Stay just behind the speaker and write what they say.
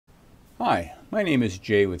Hi, my name is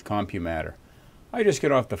Jay with CompuMatter. I just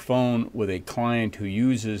got off the phone with a client who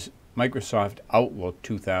uses Microsoft Outlook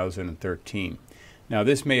 2013. Now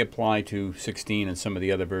this may apply to 16 and some of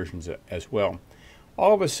the other versions as well.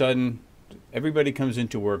 All of a sudden, everybody comes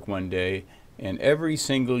into work one day and every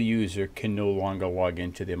single user can no longer log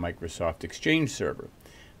into their Microsoft Exchange server.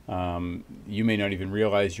 You may not even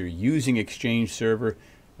realize you're using Exchange server,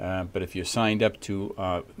 but if you're signed up to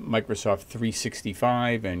Microsoft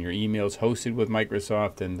 365 and your email's hosted with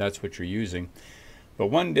Microsoft, then that's what you're using. But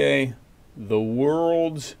one day, the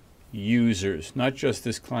world's users, not just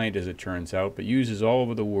this client as it turns out, but users all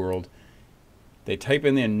over the world, they type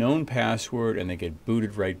in their known password and they get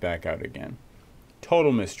booted right back out again.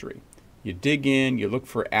 Total mystery. You dig in, you look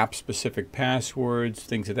for app-specific passwords,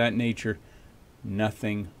 things of that nature.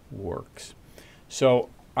 Nothing works. So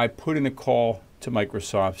I put in a call to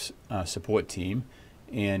Microsoft's support team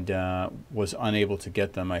and was unable to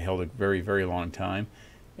get them. I held a very, very long time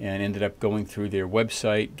and ended up going through their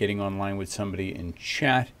website, getting online with somebody in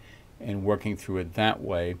chat and working through it that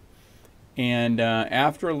way. And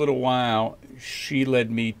after a little while, she led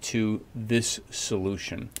me to this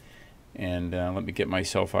solution. And let me get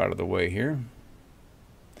myself out of the way here.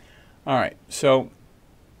 All right, so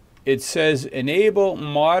it says enable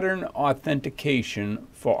modern authentication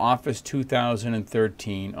for Office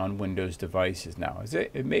 2013 on Windows devices. Now,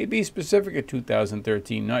 it may be specific to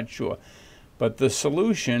 2013, not sure. But the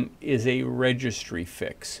solution is a registry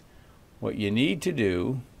fix. What you need to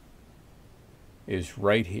do is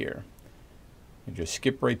right here. You just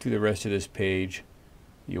skip right through the rest of this page.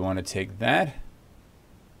 You want to take that,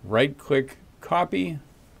 right-click, copy,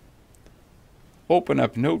 open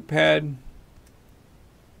up Notepad,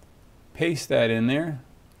 paste that in there,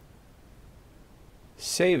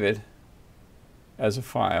 save it as a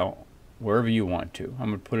file wherever you want to. I'm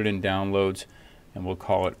going to put it in downloads and we'll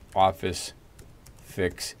call it Office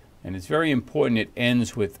Fix. And it's very important it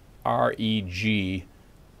ends with REG,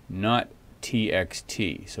 not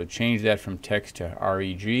TXT. So change that from text to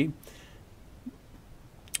REG.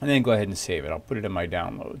 And then go ahead and save it. I'll put it in my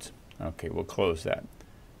downloads. Okay, we'll close that.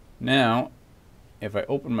 Now, if I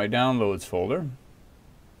open my downloads folder,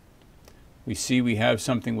 we see we have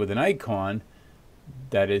something with an icon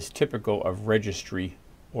that is typical of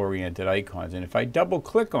registry-oriented icons. And if I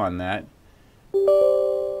double-click on that,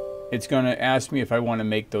 it's going to ask me if I want to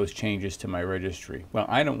make those changes to my registry. Well,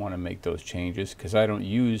 I don't want to make those changes because I don't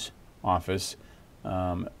use Office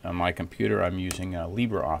on my computer. I'm using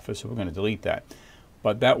LibreOffice, so we're going to delete that.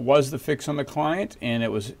 But that was the fix on the client, and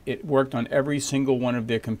it worked on every single one of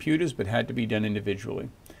their computers, but had to be done individually.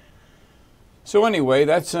 So anyway,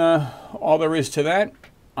 that's all there is to that.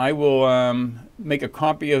 I will make a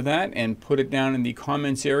copy of that and put it down in the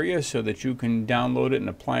comments area so that you can download it and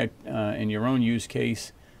apply it in your own use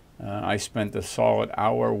case. I spent a solid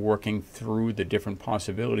hour working through the different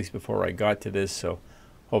possibilities before I got to this, so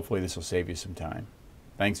hopefully this will save you some time.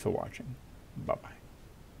 Thanks for watching. Bye-bye.